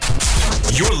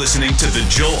You're listening to The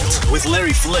Jolt with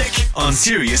Larry Flick on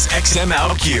Sirius XM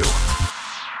OutQ.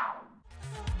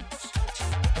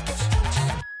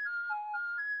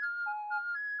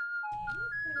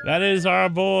 That is our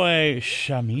boy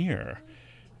Shamir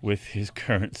with his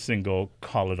current single,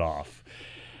 Call It Off.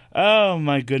 Oh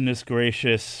my goodness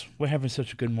gracious. We're having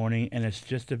such a good morning and it's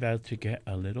just about to get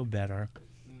a little better.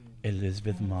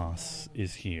 Elisabeth Moss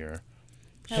is here.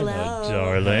 Hello,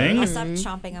 darling. I'll stop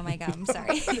chomping on my gum.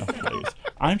 Sorry. Oh, please.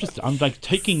 I'm like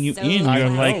taking you So in. I You're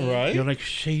know, like, right? You're like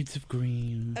shades of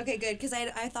green. Okay, good, because I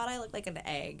thought I looked like an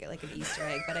egg, like an Easter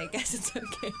egg, but I guess it's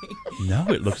okay. No,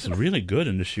 it looks really good,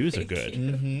 and the shoes are good.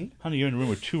 Mm-hmm. Honey, you're in a room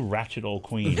with two ratchet old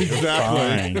queens. You're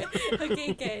Exactly. fine.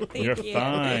 Okay, good. Thank You're you.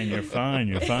 fine. You're fine.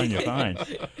 You're fine. You're fine.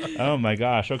 Oh my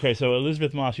gosh. Okay, so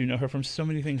Elisabeth Moss, you know her from so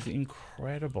many things.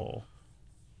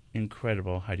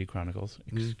 Incredible Heidi Chronicles.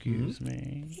 Excuse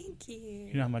me. Thank you.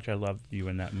 You know how much I loved you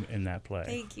in that play.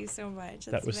 Thank you so much.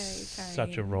 That That's was very kind.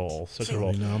 such a role. Such a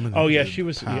Totally role. nominated. Oh yeah, she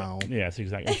was. Pal. Yes,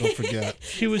 exactly. Don't forget.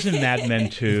 She was in Mad Men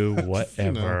too.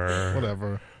 Whatever.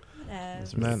 Whatever.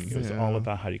 It Men, was yeah. all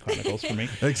about Heidi Chronicles for me.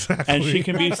 Exactly. And she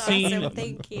can be That's seen. awesome.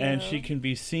 Thank you. And she can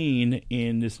be seen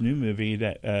in this new movie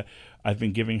that I've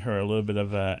been giving her a little bit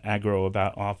of aggro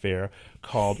about off air,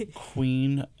 called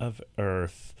Queen of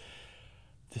Earth.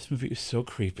 This movie is so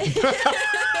creepy.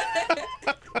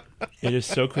 It is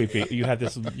so creepy. You have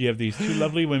these two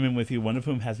lovely women with you, one of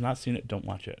whom has not seen it. Don't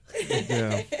watch it.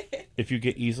 Yeah. If you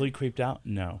get easily creeped out,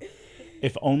 no.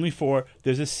 If only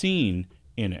there's a scene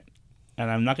in it, and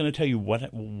I'm not going to tell you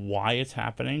why it's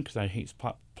happening because I hate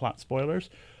plot spoilers,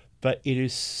 but it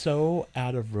is so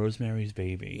out of Rosemary's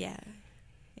Baby. Yeah.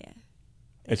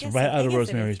 It's guess- right I out of guess it is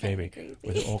Rosemary's kinda Baby, creepy.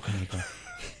 where they're all kind of going.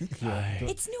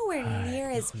 It's nowhere near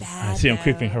as bad. I see, I'm though.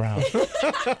 creeping her out.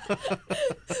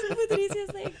 But then he's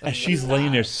just like, And she's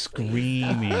laying there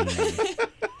screaming.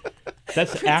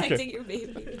 That's after. protecting your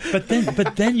baby.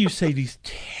 But then you say these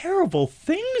terrible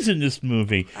things in this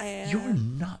movie. I You're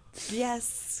nuts.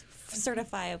 Yes,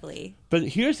 certifiably. But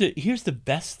here's the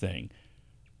best thing.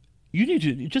 You need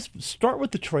to just start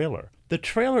with the trailer. The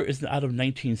trailer is out of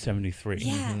 1973.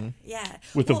 Yeah, yeah.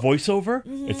 With the voiceover,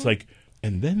 it's like,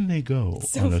 and then they go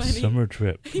So on a funny. summer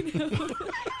trip.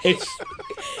 It's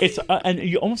and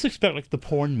you almost expect like the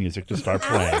porn music to start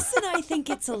playing. Alex and I think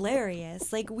it's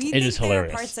hilarious. Like It think is there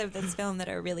hilarious. are parts of this film that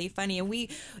are really funny, and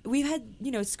we've had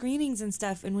screenings and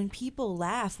stuff. And when people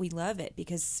laugh, we love it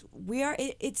because we are.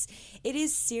 It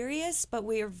is serious, but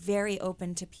we are very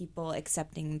open to people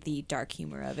accepting the dark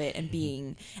humor of it and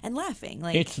being and laughing.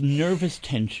 Like It's nervous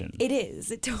tension. it is.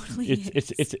 It totally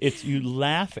is. It's you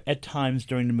laugh at times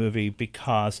during the movie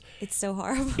because It's so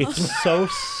horrible. it's so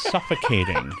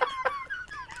suffocating.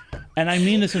 And I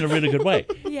mean this in a really good way.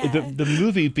 Yeah. The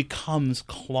movie becomes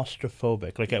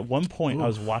claustrophobic. Like at one point, I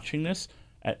was watching this.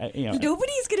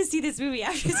 Nobody's gonna see this movie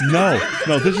after this. No.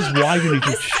 This is why you need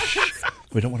to. Shh,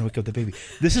 we don't want to wake up the baby.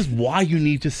 This is why you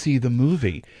need to see the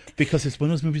movie because it's one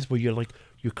of those movies where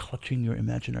you're clutching your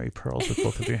imaginary pearls with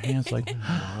both of your hands, like.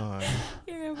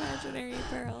 Your imaginary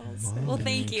pearls. Well,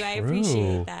 thank you. I true.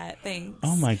 appreciate that. Thanks.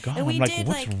 Oh my God! And I'm we like, did,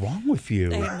 what's wrong with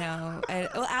you? I know.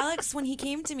 Well, Alex, when he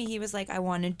came to me, he was like, I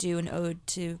want to do an ode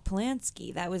to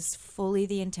Polanski. That was fully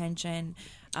the intention.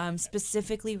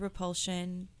 Specifically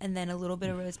Repulsion, and then a little bit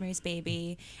of Rosemary's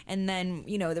Baby, and then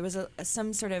there was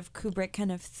some sort of Kubrick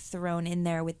kind of thrown in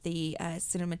there with the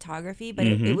cinematography, but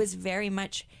it was very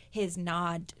much his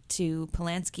nod to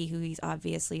Polanski, who he's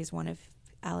obviously is one of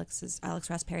Alex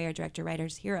Ross Perry, our director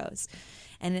writer's heroes,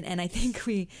 and I think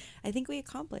we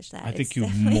accomplished that. I think you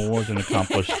more than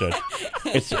accomplished it.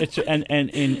 It's and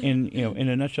in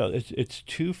a nutshell, it's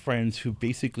two friends who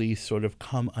basically sort of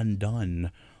come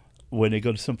undone when they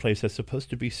go to some place that's supposed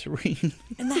to be serene.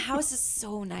 And the house is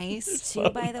so nice too,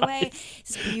 by the way.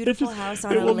 It's a beautiful house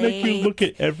on It a will lake. make you look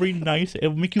at every nice. It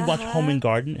will make you watch Home and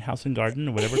Garden, House and Garden,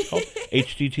 or whatever it's called,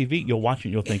 HGTV. You'll watch it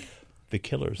and you'll think, the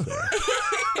killer's there.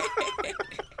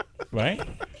 Right?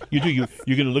 You do. You're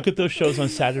going to look at those shows on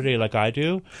Saturday like I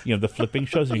do, the flipping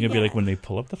shows, and you're going to be like, when they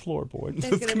pull up the floorboard,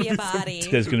 There's going to be a body.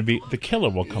 there's going to be, the killer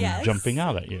will come Yes. jumping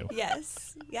out at you. Yes.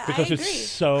 Yeah, Because I agree. it's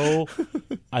so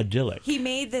idyllic. He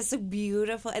made this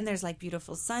beautiful, and there's like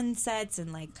beautiful sunsets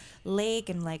and like lake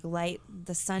and like light,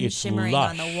 the sun It's shimmering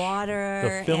lush. on the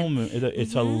water. The film, and,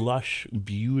 it's a lush,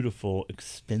 beautiful,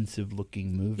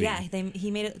 expensive-looking movie. yeah,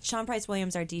 he made it. Sean Price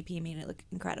Williams, our DP, made it look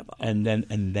incredible. And then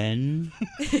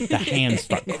the hands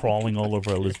start crawling all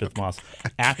over Elisabeth Moss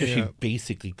after she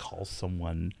basically calls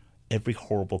someone every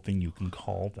horrible thing you can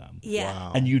call them. Yeah.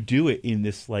 Wow. And you do it in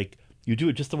this, like, you do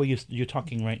it just the way you're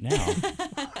talking right now.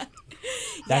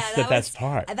 That's the best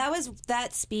part.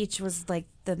 That speech was like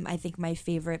I think my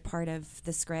favorite part of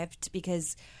the script,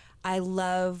 because I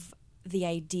love the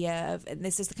idea of, and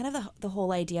this is kind of the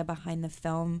whole idea behind the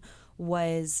film,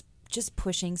 was just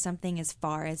pushing something as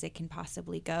far as it can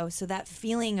possibly go. So that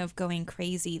feeling of going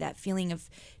crazy, that feeling of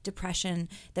depression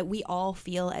that we all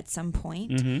feel at some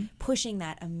point, pushing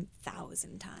that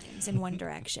 1,000 times in one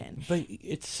direction. But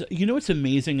it's, what's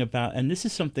amazing about, and this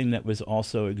is something that was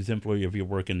also exemplary of your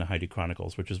work in the Heidi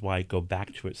Chronicles, which is why I go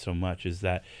back to it so much, is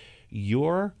that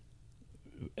you're,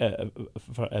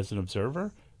 as an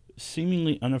observer,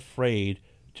 seemingly unafraid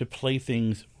to play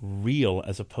things real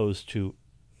as opposed to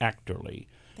actorly.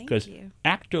 Because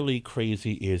actorly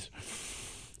crazy is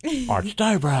arched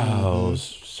eyebrows,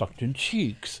 sucked in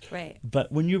cheeks. Right.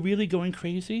 But when you're really going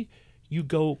crazy, you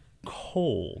go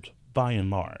cold by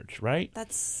and large, right?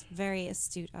 That's very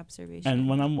astute observation.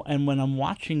 And when I'm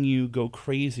watching you go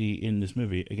crazy in this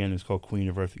movie, again, it's called Queen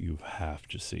of Earth. You have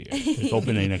to see it. It's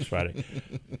opening next Friday.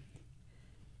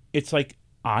 It's like,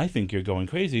 I think you're going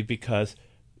crazy because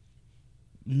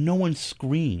no one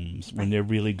screams when they're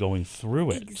really going through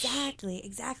it. Exactly.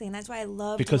 And that's why I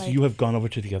love because you have gone over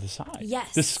to the other side.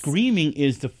 Yes. The screaming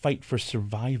is the fight for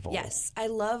survival. Yes. I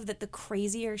love that the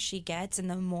crazier she gets and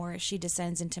the more she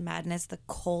descends into madness, the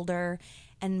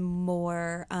and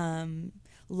more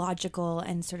logical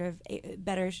and sort of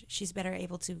she's better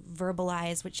able to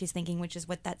verbalize what she's thinking, which is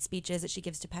what that speech is that she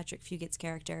gives to Patrick Fugit's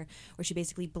character, where she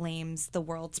basically blames the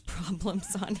world's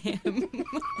problems on him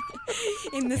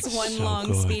in this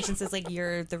long speech, and says, like,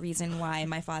 you're the reason why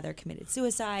my father committed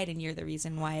suicide, and you're the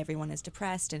reason why everyone is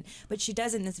depressed, but she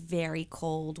does it in this very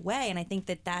cold way, and I think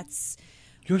that's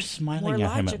you're smiling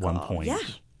at him at one point. Yeah.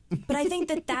 But I think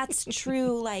that's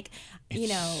true. Like,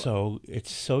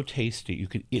 it's so tasty.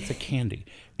 It's a candy.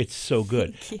 It's so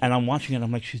good. And I'm watching it.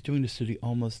 I'm like, she's doing this to the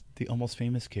almost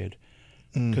famous kid,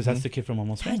 because that's the kid from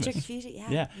Almost Famous. Patrick Fugit,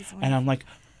 yeah. And I'm like,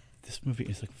 this movie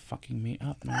is like fucking me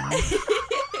up, man.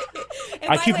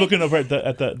 I keep looking over at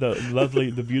the lovely,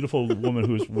 the beautiful woman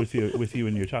who's with you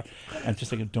in your talk, and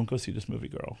just like, don't go see this movie,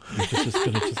 girl.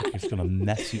 It's gonna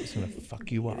mess you. It's gonna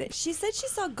fuck you up. She said she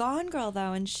saw Gone Girl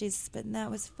though, and that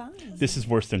was fine. This is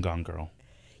worse than Gone Girl.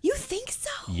 You think so?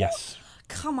 Yes.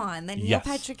 Come on, then Neil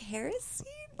Patrick Harris.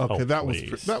 Okay, that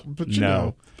please. was that, but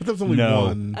but that was only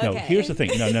one. No, here's the thing.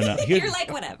 No. You're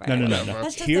like, whatever. No.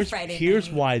 That's just a Friday Here's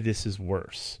night. why this is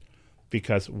worse.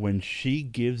 Because when she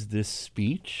gives this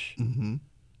speech,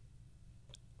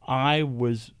 I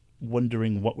was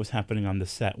wondering what was happening on the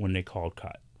set when they called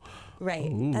cut.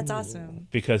 Right. Ooh. That's awesome.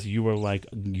 Because you were like,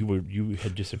 you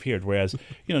had disappeared. Whereas,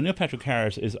 Neil Patrick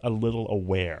Harris is a little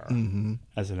aware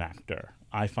as an actor.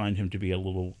 I find him to be a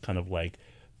little kind of like,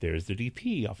 there's the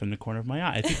DP off in the corner of my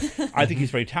eye. I think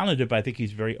he's very talented, but I think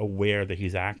he's very aware that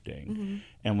he's acting.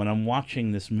 And when I'm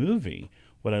watching this movie,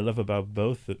 what I love about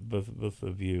both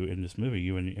of you in this movie,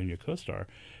 you and your co-star,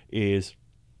 is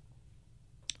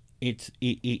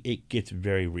it gets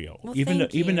very real. Well,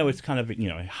 even though it's kind of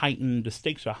heightened, the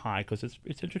stakes are high because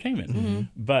it's entertainment.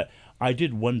 But I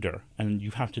did wonder, and you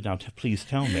have to now please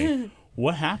tell me,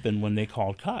 what happened when they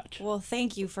called cut? Well,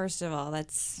 thank you, first of all.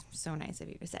 That's so nice of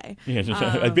you to say. Yeah,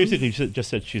 I basically just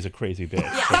said she's a crazy bitch.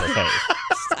 Yeah.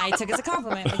 I took it as a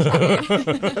compliment.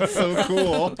 So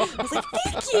cool. I was like,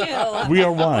 thank you. We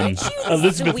are one.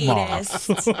 Elisabeth Moss.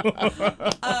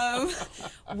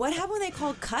 What happened when they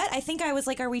called cut? I think I was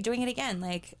like, are we doing it again?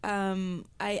 Like,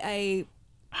 I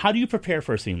How do you prepare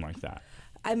for a scene like that?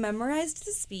 I memorized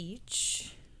the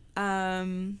speech.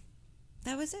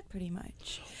 That was it pretty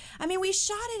much. I mean, we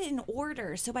shot it in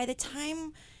order, so by the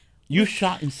time... You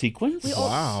shot in sequence?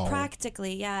 Wow.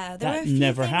 Practically, yeah. There That were a few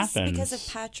never things happens. because of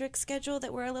Patrick's schedule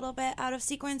that were a little bit out of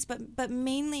sequence, but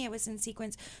mainly it was in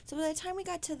sequence. So by the time we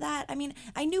got to that, I mean,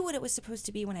 I knew what it was supposed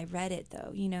to be when I read it,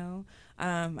 though,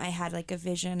 I had like a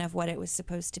vision of what it was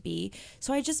supposed to be.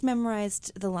 So I just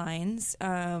memorized the lines,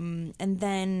 and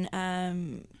then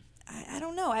I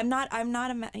don't know. I'm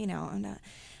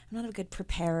not a good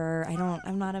preparer.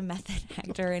 I'm not a method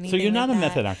actor or anything. So you're not like a that.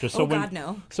 method actor. So God,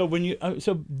 no. So when you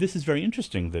so this is very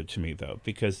interesting to me though,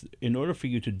 because in order for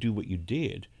you to do what you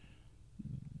did,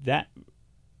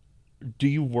 do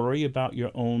you worry about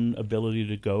your own ability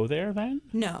to go there then?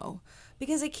 No.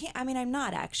 Because I can't, I'm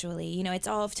not actually, it's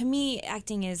all, to me,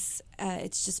 acting is,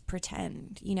 it's just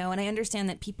pretend, and I understand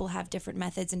that people have different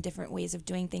methods and different ways of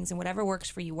doing things, and whatever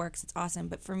works for you works, it's awesome.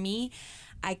 But for me,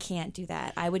 I can't do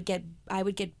that. I would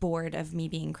get bored of me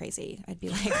being crazy. I'd be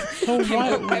like,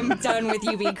 I'm done with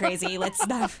you being crazy. Let's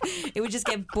not, it would just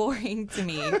get boring to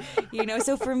me,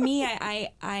 So for me,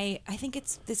 I think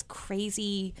it's this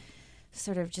crazy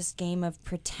sort of just game of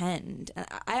pretend.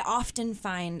 I often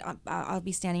find I'll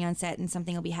be standing on set and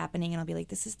something will be happening and I'll be like,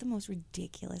 this is the most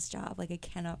ridiculous job. Like, I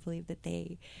cannot believe that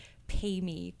they pay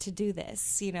me to do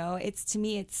this. You know, to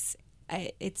me,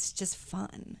 it's just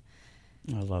fun.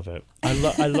 I love it. I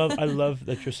love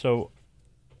that you're so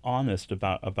honest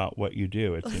about what you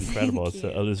do. It's incredible. It's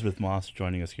Elisabeth Moss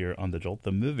joining us here on The Jolt.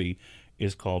 The movie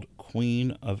is called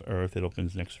Queen of Earth. It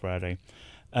opens next Friday.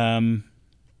 I'm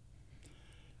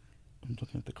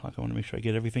looking at the clock. I want to make sure I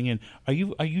get everything in. Are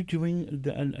you doing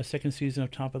a second season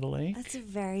of Top of the Lake? That's a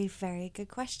very, very good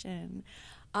question.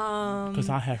 Because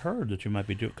I had heard that you might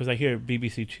be doing. Because I hear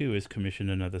BBC Two has commissioned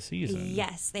another season.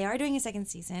 Yes, they are doing a second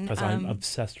season. Because I'm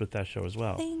obsessed with that show as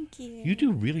well. Thank you. You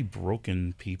do really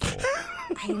broken people.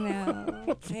 I know.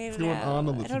 What's going on,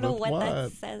 Elizabeth? I don't know what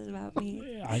that says about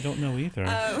me. I don't know either.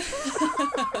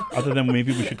 Other than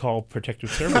maybe we should call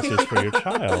protective services for your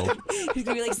child. He's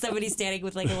gonna be like somebody standing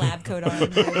with like a lab coat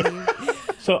on.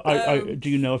 So, do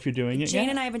you know if you're doing it Jane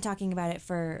yet? and I have been talking about it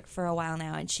for a while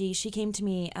now, and she came to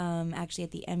me actually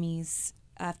at the Emmys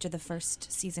after the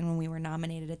first season when we were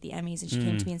nominated at the Emmys, and she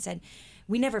came to me and said,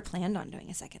 we never planned on doing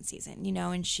a second season, you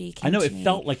know, and she came I know to it me.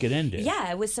 felt like it ended.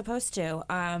 Yeah, it was supposed to.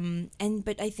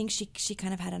 But I think she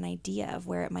kind of had an idea of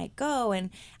where it might go,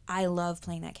 and I love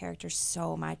playing that character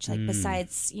so much. Like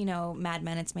besides, you know, Mad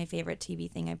Men, it's my favorite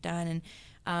TV thing I've done,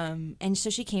 and so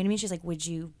she came to me and she's like, would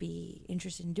you be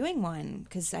interested in doing one?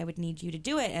 Because I would need you to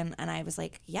do it. And I was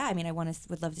like, yeah, I mean,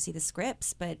 would love to see the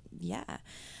scripts, but yeah.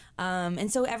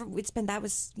 And so that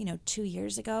was, you know, 2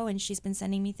 years ago, and she's been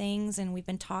sending me things, and we've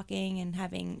been talking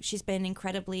and she's been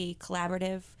incredibly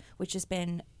collaborative, which has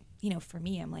been, you know, for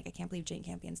me, I'm like, I can't believe Jane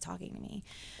Campion's talking to me.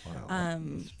 Wow.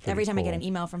 Every time I get an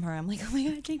email from her, I'm like, oh my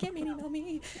God, Jane Campion emailed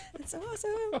me. That's so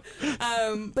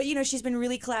awesome. But, you know, she's been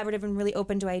really collaborative and really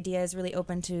open to ideas, really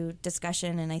open to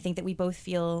discussion. And I think that we both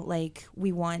feel like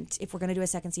if we're going to do a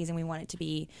second season, we want it to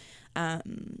be,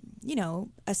 you know,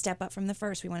 a step up from the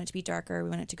first. We want it to be darker. We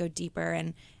want it to go deeper.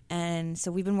 And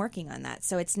so we've been working on that.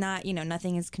 So it's not, you know,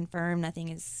 nothing is confirmed. Nothing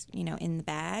is, you know, in the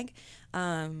bag.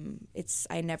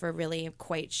 I never really am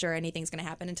quite sure anything's going to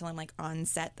happen until I'm like on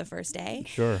set the first day.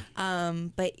 Sure.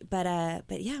 But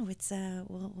yeah, it's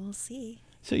we'll see.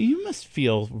 So you must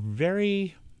feel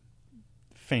very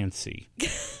fancy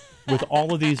with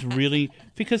all of these really,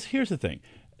 because here's the thing,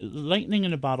 lightning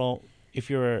in a bottle, if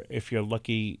you're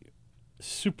lucky,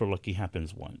 super lucky,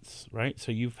 happens once, right?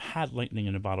 So you've had lightning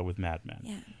in a bottle with Mad Men.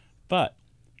 Yeah. But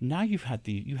now you have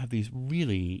these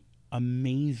really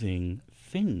amazing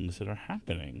things that are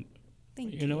happening.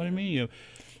 Thank you. You know what I mean? You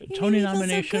made Tony me feel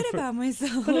nomination so good about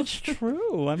myself. But it's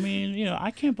true. I mean, you know,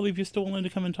 I can't believe you're still willing to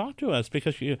come and talk to us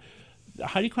because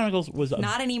Heidi Chronicles was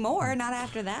not anymore, not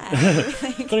after that.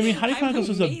 But I mean, Heidi Chronicles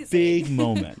was a amazing. big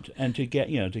moment, and to get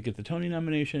the Tony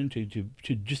nomination,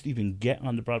 to just even get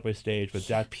on the Broadway stage with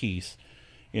that piece,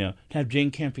 you know, to have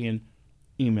Jane Campion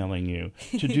emailing you,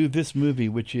 to do this movie,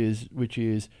 which is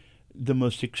the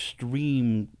most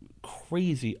extreme,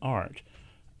 crazy art.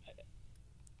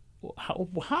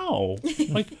 How?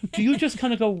 Like, do you just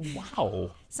kind of go,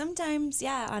 wow? Sometimes,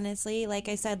 yeah, honestly. Like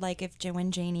I said, like when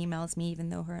Jane emails me, even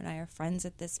though her and I are friends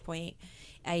at this point,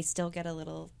 I still get a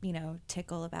little, you know,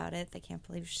 tickle about it. I can't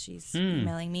believe she's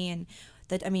emailing me. And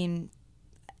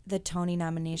the Tony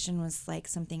nomination was like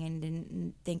something I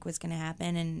didn't think was going to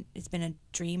happen. And it's been a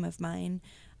dream of mine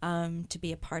to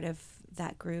be a part of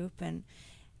that group.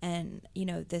 And you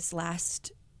know, this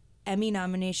last Emmy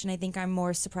nomination, I think I'm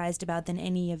more surprised about than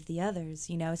any of the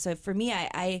others, you know? So for me,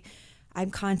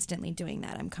 I'm constantly doing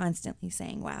that. I'm constantly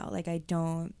saying, wow, like I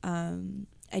don't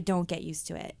get used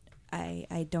to it.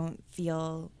 I don't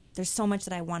feel, there's so much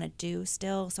that I want to do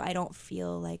still. So I don't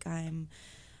feel like I'm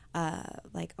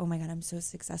like, oh my God, I'm so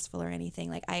successful or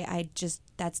anything. Like I just,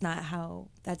 that's not how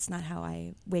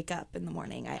I wake up in the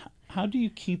morning. How do you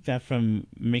keep that from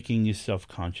making you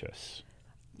self-conscious?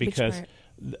 Because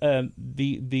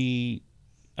the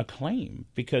acclaim,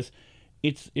 because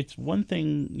it's one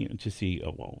thing, you know, to see,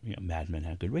 oh well, you know, Mad Men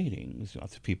had good ratings,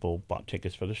 lots of people bought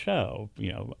tickets for the show,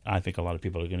 you know, I think a lot of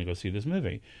people are going to go see this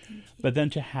movie, but then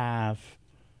to have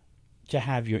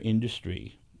your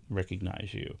industry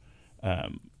recognize you,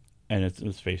 and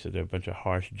let's face it, they're a bunch of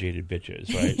harsh, jaded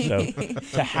bitches, right? So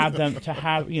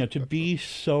to be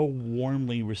so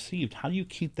warmly received, how do you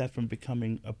keep that from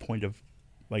becoming a point of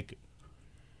like,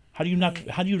 how do you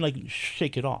like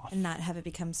shake it off and not have it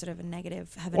become sort of a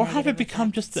negative, have it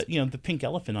become just the pink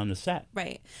elephant on the set?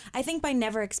 Right. I think by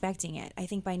never expecting it. I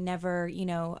think by never, you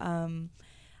know,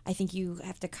 I think you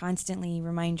have to constantly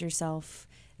remind yourself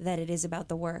that it is about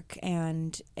the work.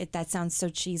 And that sounds so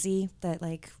cheesy that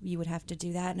like you would have to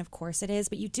do that. And of course it is,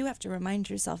 but you do have to remind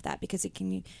yourself that, because it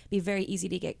can be very easy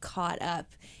to get caught up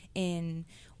in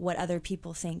what other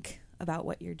people think about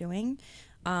what you're doing.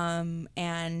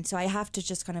 And so I have to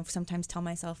just kind of sometimes tell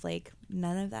myself, like,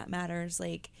 none of that matters.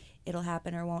 Like, it'll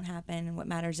happen or won't happen. And what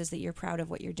matters is that you're proud of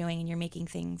what you're doing and you're making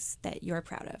things that you're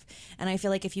proud of. And I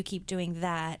feel like if you keep doing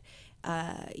that,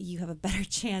 you have a better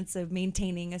chance of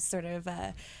maintaining a sort of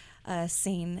a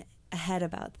sane head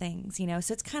about things, you know?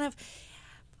 So it's kind of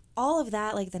all of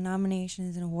that, like the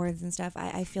nominations and awards and stuff,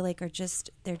 I feel like are just,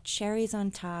 they're cherries on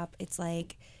top. It's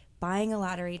like buying a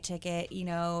lottery ticket, you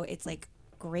know, it's like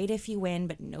great if you win,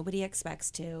 but nobody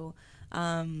expects to.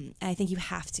 And I think you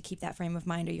have to keep that frame of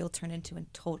mind or you'll turn into a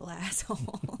total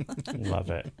asshole. Love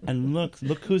it. And look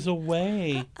who's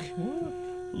awake.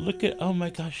 Look at, oh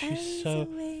my gosh, she's so...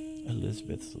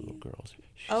 Elisabeth's little girls.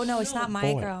 Oh no, it's not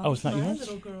my girl. Oh, it's not yours?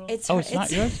 It's oh, her, it's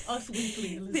not yours? Us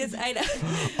weekly. This, I know.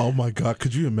 Oh my God!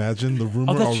 Could you imagine the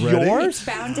rumor that's already? yours? It's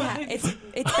bound to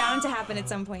it's bound to happen at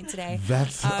some point today.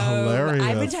 That's hilarious.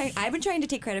 I've been trying to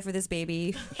take credit for this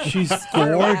baby. She's For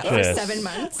gorgeous. 7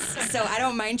 months, so I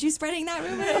don't mind you spreading that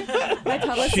rumor. My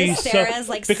publicist She's Sarah's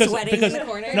like sweating in the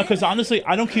corner. No, because honestly,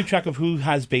 I don't keep track of who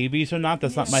has babies or not.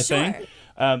 That's not my Sure.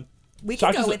 thing. We So can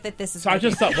I go just- with it. This is So I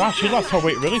just thought, wow, she lost her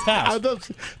weight really fast. The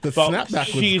Well, snapback was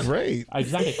she's- great.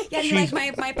 Exactly. yeah, you like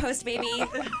my post baby.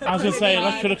 I was going to say,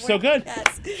 Baby. she looks so good.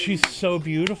 Yes. She's so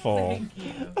beautiful.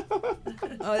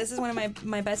 Oh, this is one of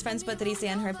my best friends, Patricia,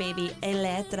 and her baby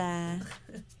Eletra.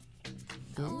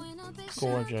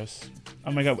 Gorgeous.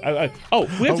 Oh my God.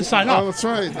 We have to sign Oh, off. that's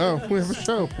right. Oh, we have a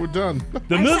show. We're done.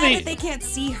 The I'm sad movie. that they can't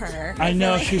see her. I feel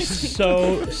know, like- she's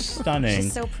so stunning.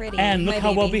 She's so pretty. And look My how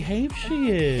baby. well behaved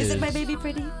she is. Isn't my baby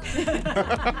pretty?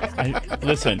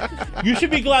 Listen, you should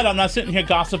be glad I'm not sitting here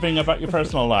gossiping about your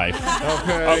personal life.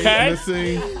 Okay. Okay?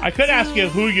 Missing. I could ask you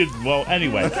who you'd. Well,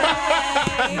 anyway.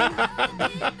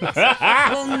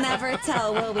 We'll never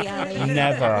tell, will we, Ellie?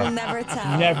 Never. We'll never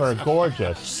tell. Never.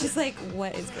 Gorgeous. She's like,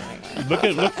 what is going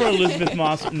on? Look for Elisabeth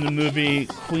Moss in the movie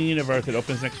Queen of Earth. It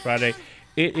opens next Friday.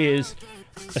 It is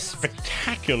a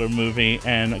spectacular movie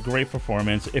and a great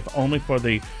performance, if only for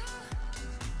the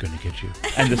 "gonna get you"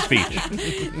 and the speech.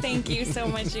 Thank you so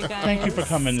much, you guys. Thank you for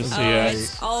coming to see Oh, us.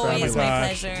 it's always my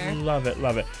Gosh, pleasure. love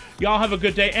it. Y'all have a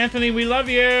good day. Anthony, we love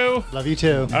you. Love you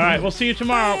too. All right, we'll see you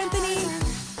tomorrow. Anthony.